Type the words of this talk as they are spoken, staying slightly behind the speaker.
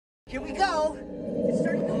Here we go. It's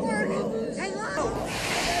starting to work. Hang on.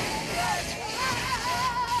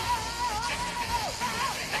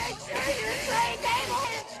 Make sure your tray table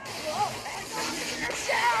is your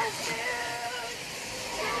shelf, dude.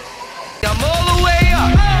 I'm all the way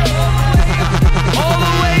up. All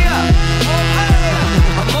the way up.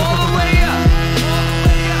 I'm all the way up.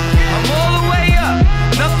 I'm all the way up.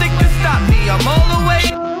 Nothing can stop me. I'm all the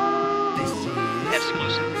way up.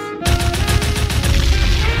 Exclusive.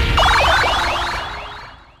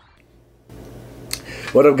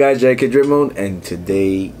 What up guys, NECA Dripmode, and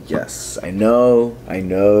today, yes, I know, I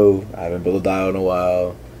haven't built a dial in a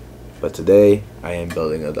while, but today, I am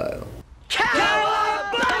building a dial.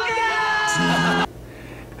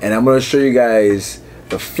 And I'm going to show you guys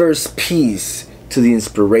the first piece to the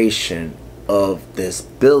inspiration of this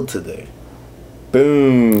build today.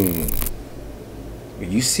 Boom! What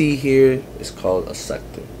you see here is called a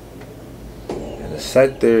sector. And the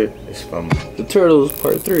sector is from the Turtles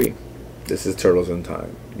Part 3. This is Turtles in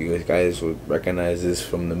Time. You guys would recognize this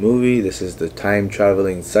from the movie. This is the time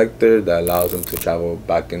traveling sector that allows them to travel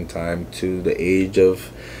back in time to the age of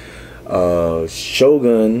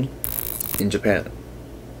Shogun in Japan.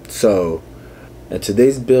 So, and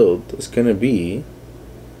today's build is gonna be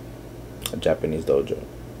a Japanese dojo.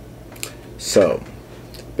 So,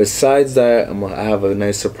 besides that, I have a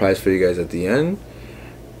nice surprise for you guys at the end.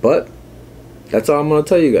 But that's all I'm gonna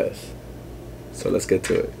tell you guys. So let's get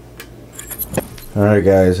to it. Alright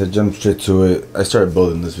guys, I jumped straight to it. I started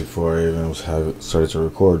building this before I even started to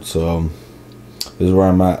record, so this is where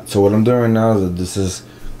I'm at. So what I'm doing right now is that this is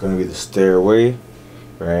going to be the stairway,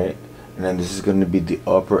 right? And then this is going to be the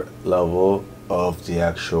upper level of the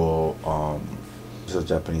actual, this is a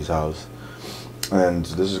Japanese house. And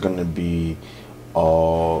so this is going to be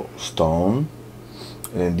all stone.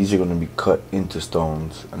 And then these are going to be cut into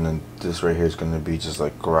stones. And then this right here is going to be just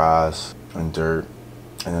like grass and dirt.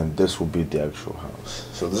 And then this will be the actual house.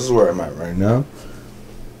 So this is where I'm at right now.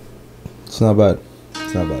 It's not bad.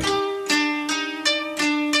 It's not bad.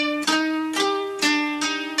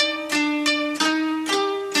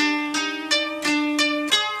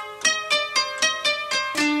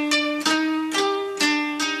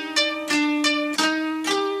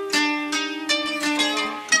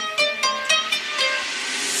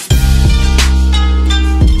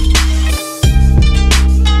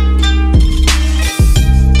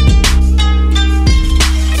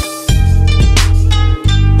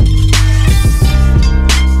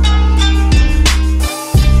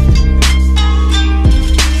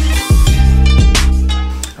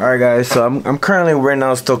 Alright guys, so I'm currently right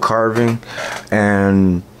now still carving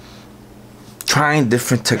and trying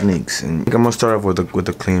different techniques, and I'm gonna start off with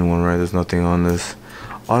the clean one, right? There's nothing on this.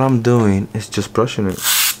 All I'm doing is just brushing it.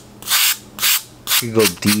 You can go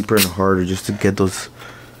deeper and harder just to get those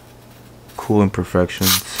cool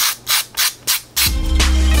imperfections.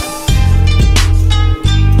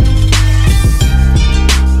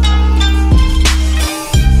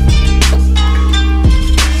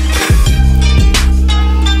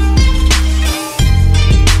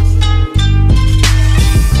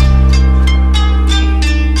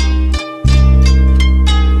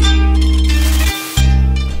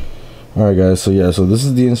 Alright guys, so yeah, so this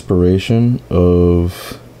is the inspiration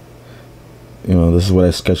of, you know, this is what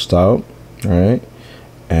I sketched out, right?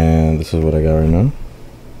 And this is what I got right now.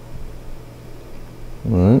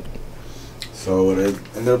 Alright. So what I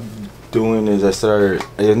ended up doing is I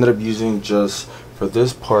ended up using just for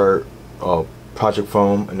this part project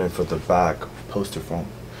foam, and then for the back poster foam.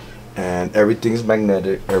 And everything's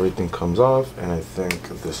magnetic, everything comes off, and I think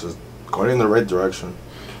this is going in the right direction.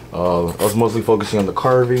 I was mostly focusing on the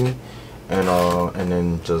carving, and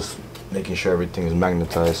then just making sure everything is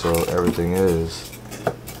magnetized, so everything is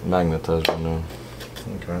magnetized right now.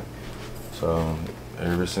 Okay, so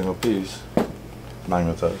every single piece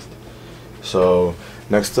magnetized. So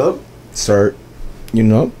next up, start, you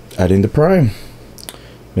know, adding the prime.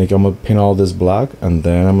 I'm gonna paint all this black, and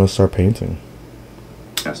then I'm gonna start painting.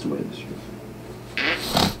 That's the way this is.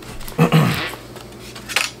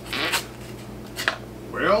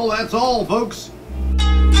 Well, that's all, folks.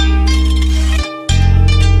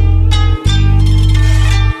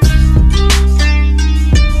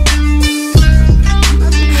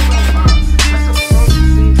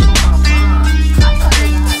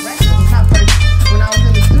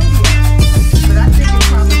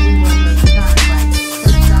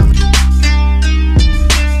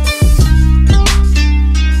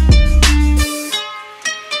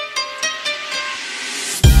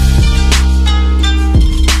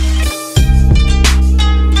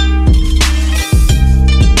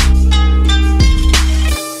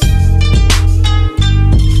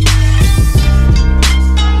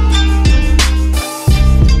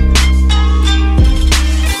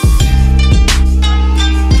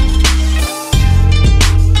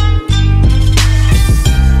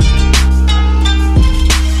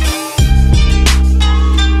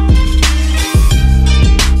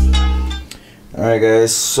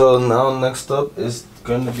 guys, so now next up is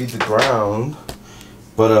gonna be the ground.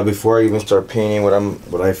 But before I even start painting,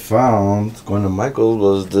 what I found going to Michael's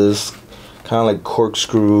was this kind of like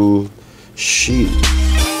corkscrew sheet.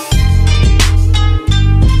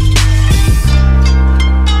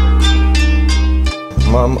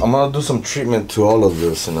 I'm gonna do some treatment to all of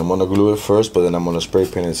this, and I'm gonna glue it first, but then I'm gonna spray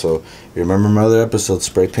paint it. So you remember my other episode,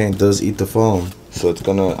 spray paint does eat the foam, so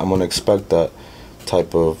I'm gonna expect that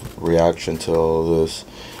type of reaction to all of this,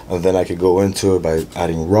 and then I could go into it by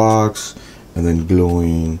adding rocks and then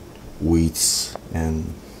gluing weeds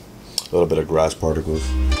and a little bit of grass particles.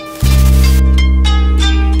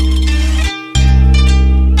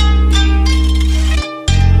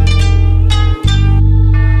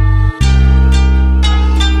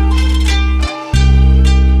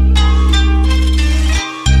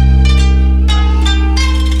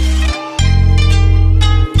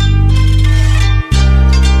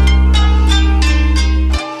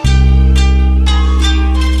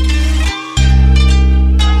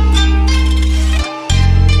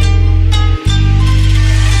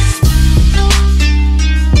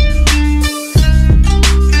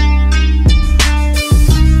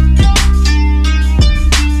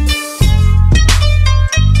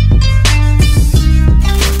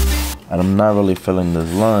 I'm not really filling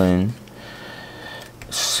this line,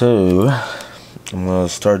 so I'm gonna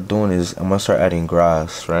start doing is I'm gonna start adding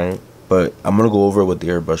grass, right? But I'm gonna go over it with the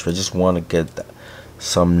airbrush. I just want to get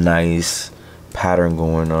some nice pattern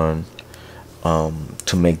going on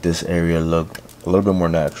to make this area look a little bit more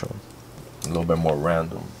natural, a little bit more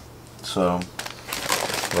random. So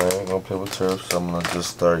right, I'm gonna play with turf, so I'm gonna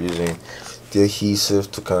just start using the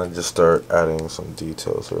adhesive to kind of just start adding some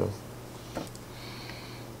details here.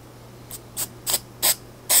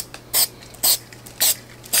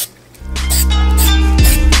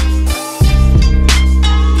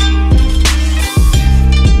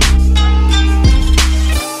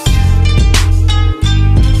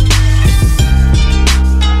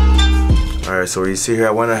 So you see here,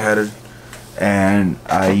 I went ahead and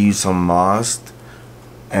I used some moss,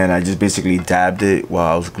 and I just basically dabbed it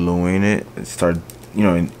while I was gluing it. It started, you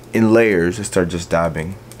know, in layers. I started just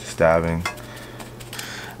dabbing.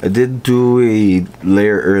 I did do a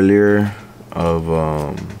layer earlier of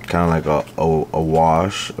kind of like a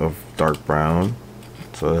wash of dark brown,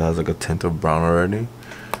 so it has like a tint of brown already.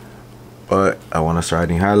 But I want to start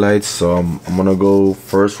adding highlights, so I'm gonna go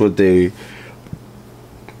first with a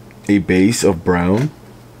base of brown,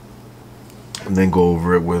 and then go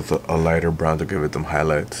over it with a lighter brown to give it some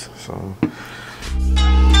highlights. So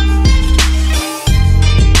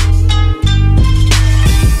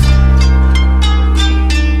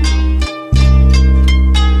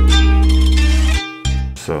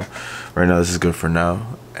right now this is good for now,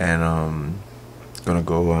 and I'm gonna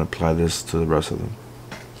go and apply this to the rest of them.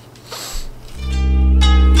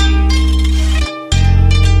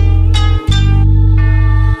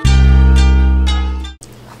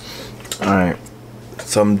 Alright,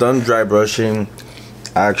 so I'm done dry brushing.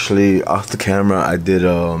 Actually, off the camera, I did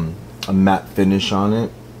a matte finish on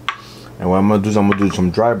it, and what I'm gonna do is I'm gonna do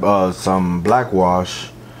some black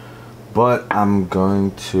wash, but I'm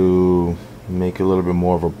going to make a little bit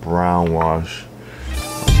more of a brown wash.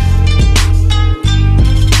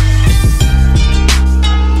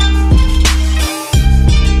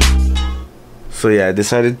 So yeah, I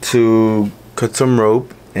decided to cut some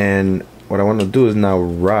rope, and what I want to do is now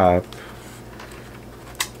wrap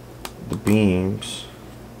the beams.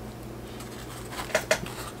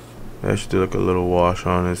 I should do like a little wash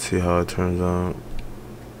on it, see how it turns out.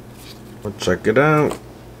 Well, check it out.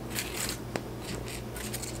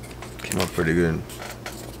 Came out pretty good.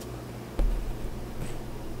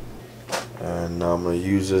 And now I'm gonna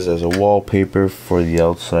use this as a wallpaper for the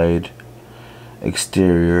outside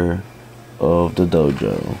exterior of the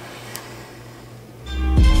dojo.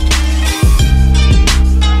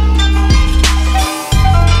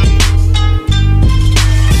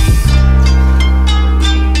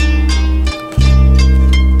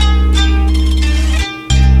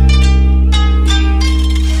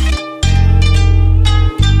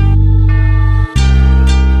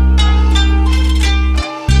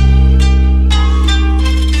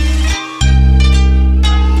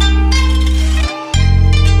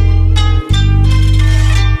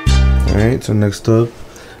 So next up,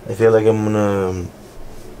 I feel like I want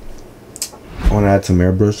to add some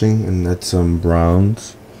airbrushing and add some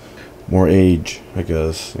browns, more age, I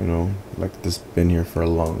guess, you know, like this been here for a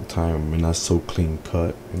long time and not so clean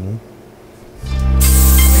cut, you know.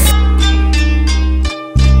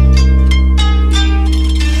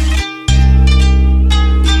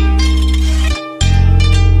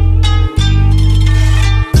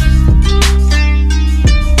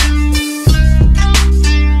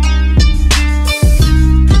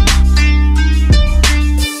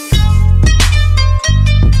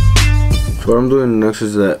 what I'm doing next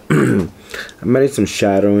is that I'm adding some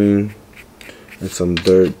shadowing and some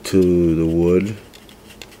dirt to the wood.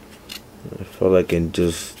 I felt like it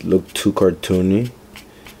just looked too cartoony,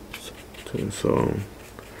 so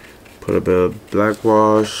put a bit of black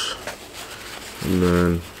wash and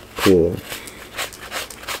then pull.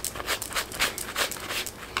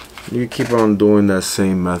 You keep on doing that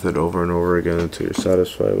same method over and over again until you're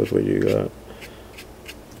satisfied with what you got.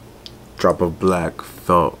 Drop of black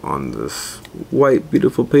felt on this white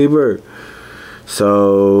beautiful paper,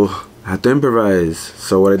 so I had to improvise.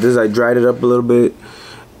 So what I did is I dried it up a little bit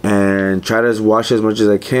and tried to wash as much as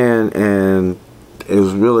I can, and it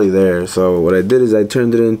was really there. So what I did is I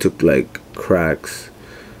turned it into like cracks,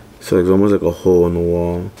 so it's almost like a hole in the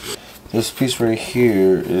wall. This piece right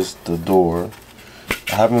here is the door.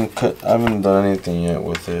 I haven't done anything yet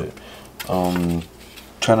with it. Trying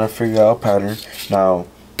to figure out a pattern. Now,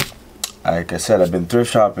 like I said, I've been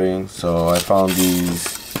thrift shopping, so I found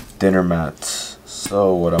these dinner mats.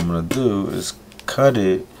 So what I'm gonna do is cut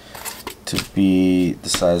it to be the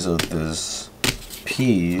size of this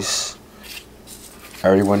piece. I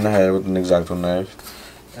already went ahead with an X-Acto knife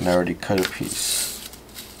and I already cut a piece.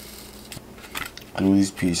 Glue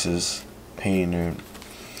these pieces, paint it.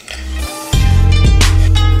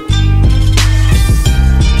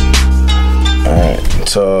 Alright,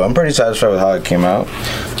 so I'm pretty satisfied with how it came out.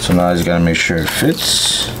 So now I just gotta make sure it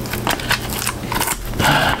fits.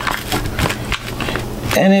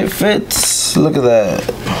 And it fits. Look at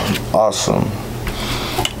that. Awesome.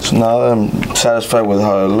 So now that I'm satisfied with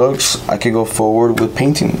how it looks, I can go forward with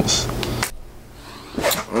painting this.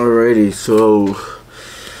 Alrighty, so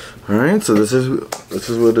alright, so this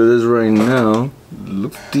is what it is right now.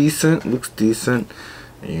 Looks decent.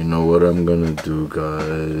 And you know what I'm gonna do,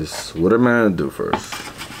 guys. What am I gonna do first?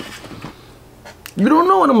 You don't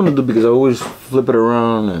know what I'm gonna do because I always flip it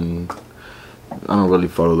around and I don't really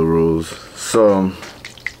follow the rules. So,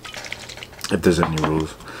 if there's any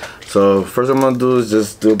rules. So, first I'm gonna do is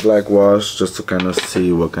just do a black wash just to kind of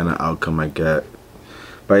see what kind of outcome I get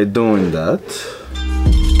by doing that.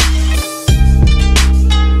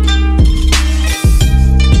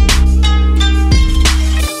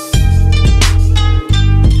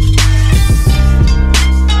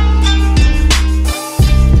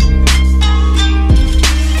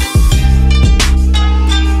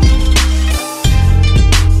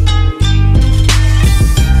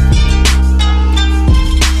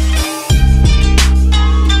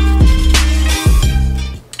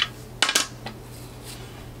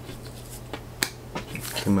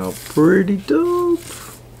 Came out pretty dope.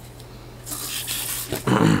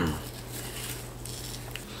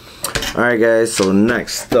 Alright guys, so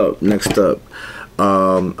next up,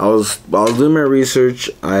 I was doing my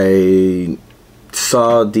research. I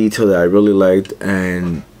saw a detail that I really liked,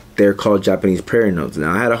 and they're called Japanese prayer notes.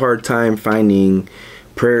 Now I had a hard time finding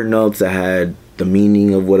prayer notes that had the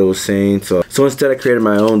meaning of what it was saying, so instead I created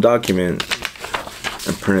my own document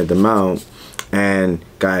and printed them out. And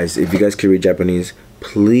guys, if you guys can read Japanese,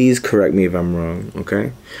 please correct me if I'm wrong,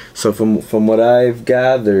 okay? So from what I've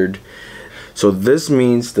gathered, so this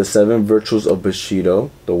means the 7 virtues of Bushido,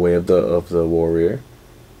 the way of the warrior,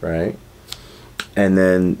 right? And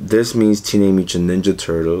then this means Teenage Mutant Ninja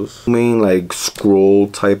Turtles. Mean like scroll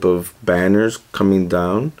type of banners coming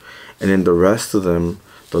down, and then the rest of them,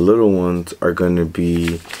 the little ones, are going to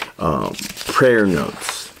be prayer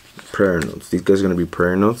notes. These guys are going to be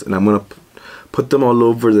prayer notes, and I'm going to put them all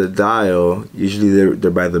over the dial. Usually they're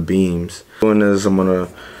by the beams. Doing this,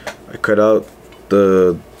 I cut out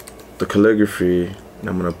the calligraphy and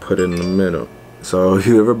I'm gonna put it in the middle. So if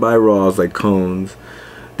you ever buy raws like cones,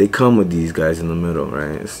 they come with these guys in the middle,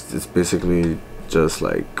 right? It's basically just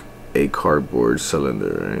like a cardboard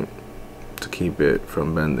cylinder, right, to keep it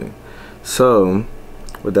from bending. So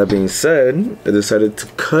with that being said, I decided to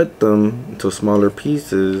cut them into smaller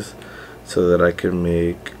pieces so that I can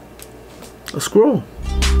make a scroll.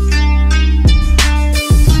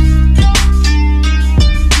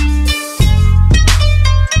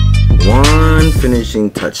 One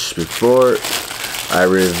finishing touch before I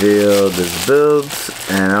reveal this build,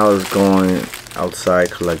 and I was going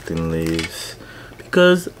outside collecting leaves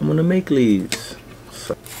because I'm gonna make leaves.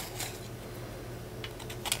 So.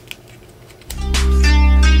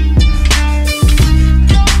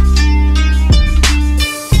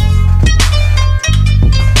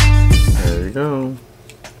 There we go.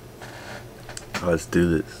 Let's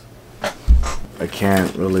do this. I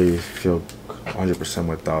can't really feel 100%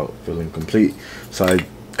 without feeling complete, so I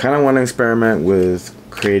kind of want to experiment with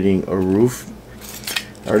creating a roof.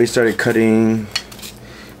 I already started cutting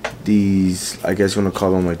these, I guess you want to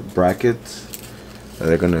call them like brackets,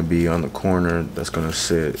 they're gonna be on the corner that's gonna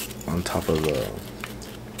sit on top of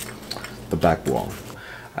the back wall.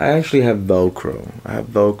 I actually have Velcro. I have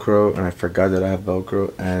Velcro, and I forgot that I have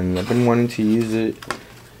Velcro, and I've been wanting to use it.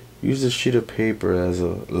 Use this sheet of paper as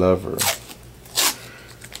a lever.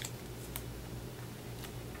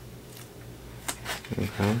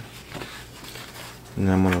 Okay. And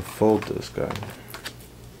I'm gonna fold this guy.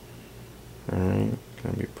 Alright,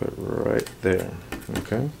 gonna be put right there.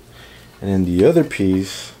 Okay. And then the other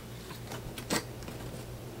piece,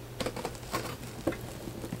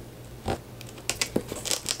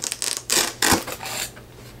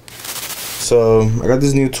 so I got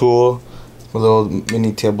this new tool, a little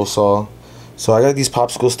mini table saw. So I got these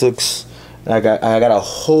popsicle sticks, and I got a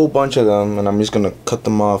whole bunch of them, and I'm just gonna cut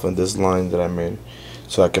them off in this line that I made,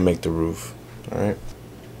 so I can make the roof. All right.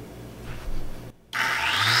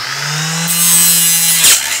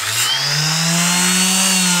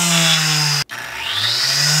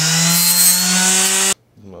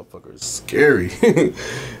 Motherfucker is scary.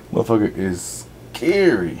 Motherfucker is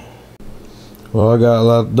scary. Well, I got a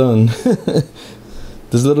lot done.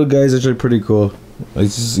 This little guy is actually pretty cool.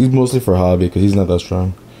 He's mostly for hobby because he's not that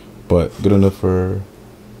strong, but good enough for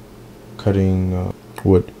cutting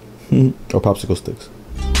wood or popsicle sticks.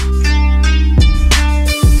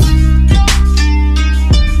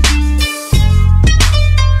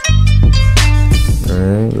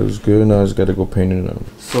 Alright, looks good. Now I just gotta go paint it up.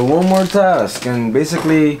 So one more task, and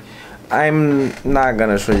basically I'm not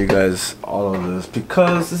gonna show you guys all of this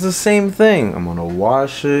because it's the same thing. I'm gonna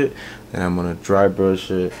wash it, and I'm gonna dry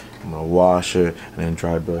brush it, I'm gonna wash it, and then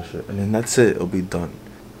dry brush it, and then that's it. It'll be done.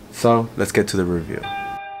 So let's get to the review.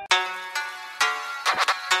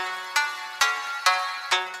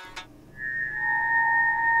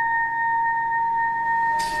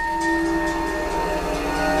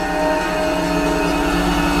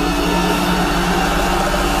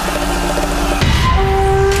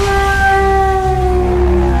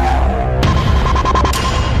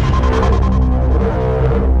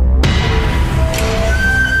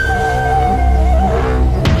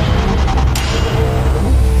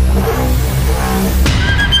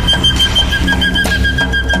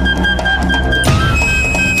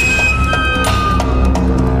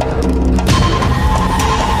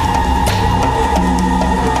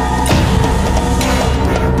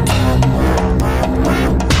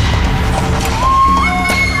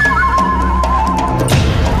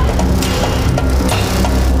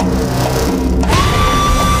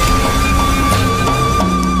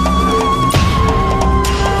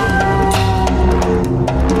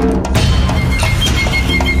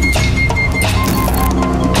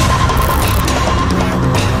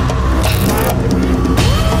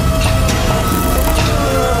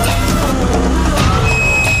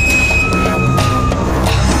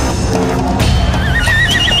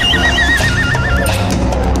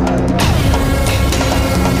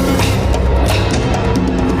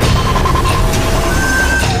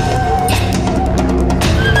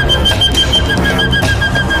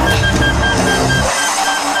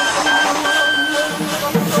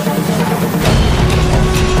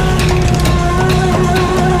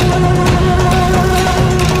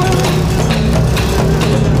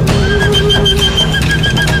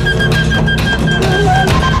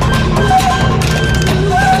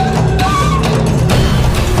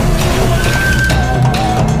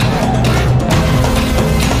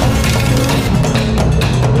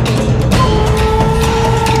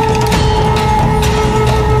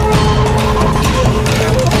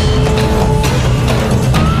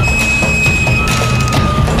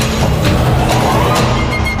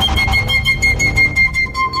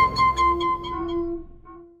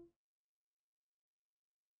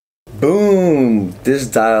 Boom! This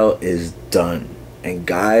dial is done. And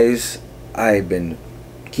guys, I've been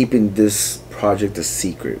keeping this project a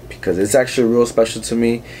secret because it's actually real special to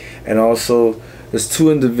me. And also, there's two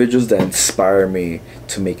individuals that inspire me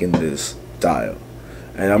to making this dial.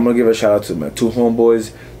 And I'm gonna give a shout out to my two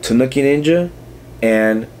homeboys, Tanuki Ninja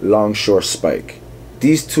and Longshore Spike.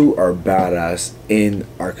 These two are badass in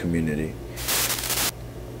our community.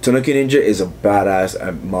 Tanuki Ninja is a badass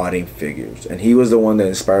at modding figures, and he was the one that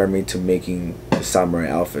inspired me to making the samurai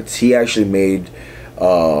outfits. He actually made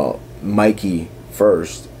Mikey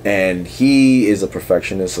first, and he is a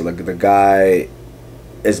perfectionist, so like the guy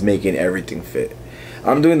is making everything fit.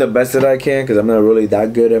 I'm doing the best that I can because I'm not really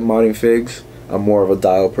that good at modding figs. I'm more of a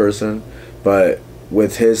dial person, but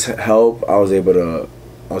with his help, I was able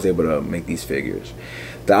to make these figures.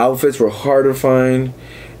 The outfits were hard to find,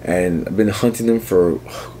 and I've been hunting them for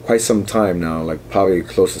quite some time now, like probably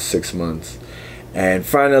close to 6 months. And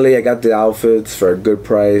finally I got the outfits for a good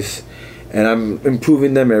price, and I'm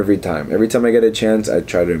improving them every time. Every time I get a chance, I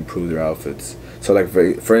try to improve their outfits. So like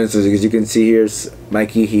for instance, as you can see here,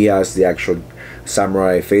 Mikey, he has the actual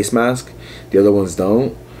samurai face mask. The other ones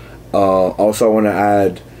don't. Also, I want to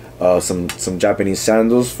add some Japanese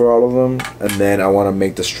sandals for all of them, and then I want to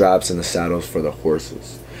make the straps and the saddles for the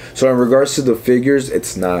horses. So in regards to the figures,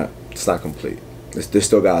 it's not complete. They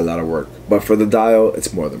still got a lot of work, but for the dial,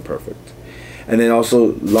 it's more than perfect. And then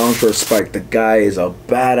also Longshore Spike, the guy is a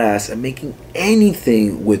badass at making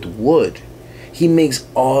anything with wood. He makes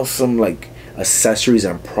awesome like accessories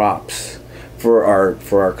and props for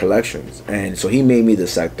our collections, and so he made me the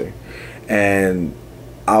sector, and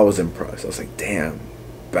I was impressed. I was like, damn,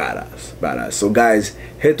 badass. So guys,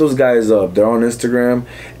 hit those guys up. They're on Instagram,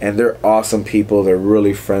 and they're awesome people. They're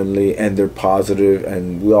really friendly, and they're positive,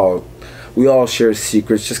 and we all share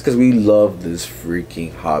secrets just because we love this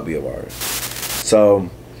freaking hobby of ours. So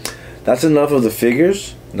that's enough of the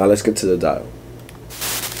figures. Now let's get to the dial.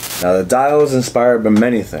 Now the dial is inspired by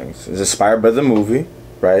many things. It's inspired by the movie,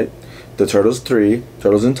 right? The Turtles 3,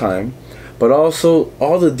 Turtles in Time. But also,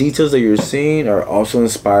 all the details that you're seeing are also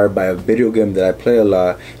inspired by a video game that I play a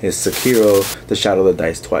lot. It's Sekiro, The Shadow That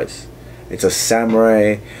Dies Twice. It's a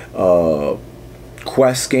samurai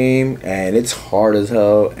quest game, and it's hard as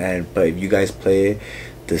hell. But if you guys play it,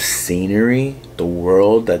 the scenery, the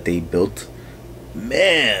world that they built,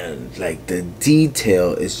 man, like the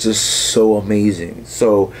detail is just so amazing.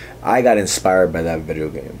 So I got inspired by that video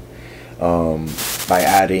game. By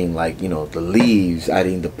adding, like, you know, the leaves,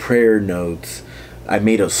 adding the prayer notes. I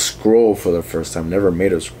made a scroll for the first time. Never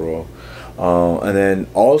made a scroll. And then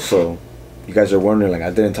also, you guys are wondering, like,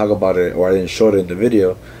 I didn't talk about it, or I didn't show it in the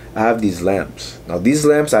video. I have these lamps. Now these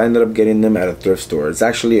lamps, I ended up getting them at a thrift store. It's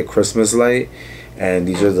actually a Christmas light, and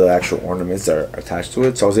these are the actual ornaments that are attached to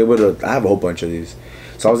it. So I was able to, I have a whole bunch of these.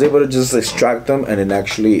 So I was able to just extract them and then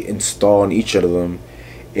actually install on each of them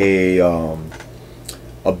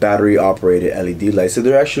a battery operated LED light. So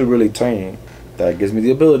they're actually really tiny. That gives me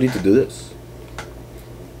the ability to do this.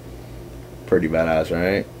 Pretty badass,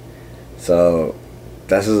 right? So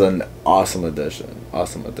this is an awesome addition.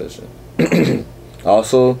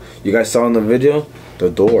 Also, you guys saw in the video,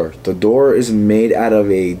 the door is made out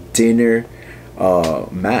of a dinner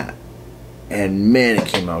mat, and man, it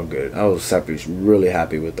came out good. I was really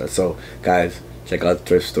happy with that. So guys, check out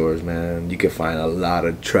thrift stores, man. You can find a lot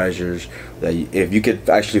of treasures that if you could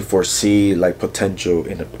actually foresee like potential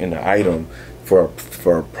in an item for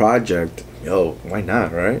a project, yo, why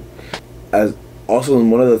not, right? As also,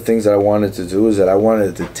 one of the things that I wanted to do is that I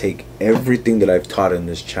wanted to take everything that I've taught in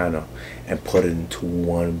this channel and put it into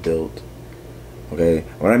one build. Okay,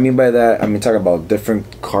 what I mean by that, I mean talking about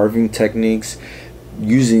different carving techniques,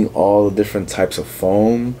 using all the different types of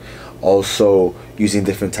foam, also using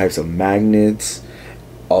different types of magnets,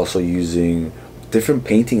 also using different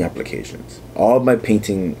painting applications. All of my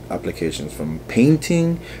painting applications, from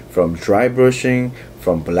painting, from dry brushing,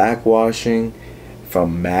 from black washing,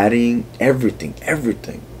 from matting, everything.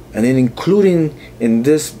 And then including in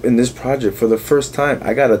this project, for the first time,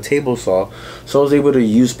 I got a table saw, so I was able to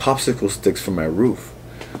use popsicle sticks for my roof.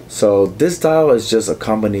 So this dial is just a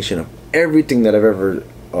combination of everything that I've ever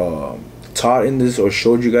taught in this or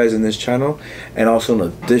showed you guys in this channel, and also an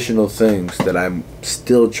additional things that I'm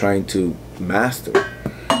still trying to master.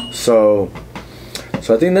 So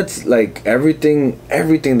I think that's like everything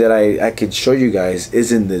that I could show you guys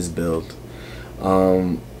is in this build.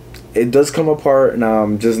 It does come apart now.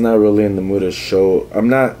 I'm just not really in the mood to show. I'm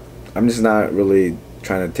just not really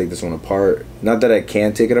trying to take this one apart. Not that I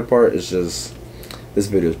can't take it apart, it's just this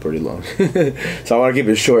video is pretty long. So I want to keep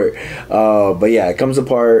it short. But yeah, it comes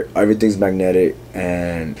apart, everything's magnetic.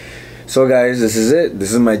 And so guys, this is it.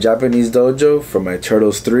 This is my Japanese dojo for my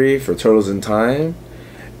Turtles 3 for Turtles in Time.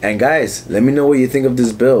 And guys, let me know what you think of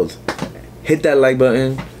this build. Hit that like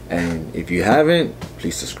button, and if you haven't,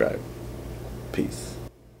 please subscribe. Peace.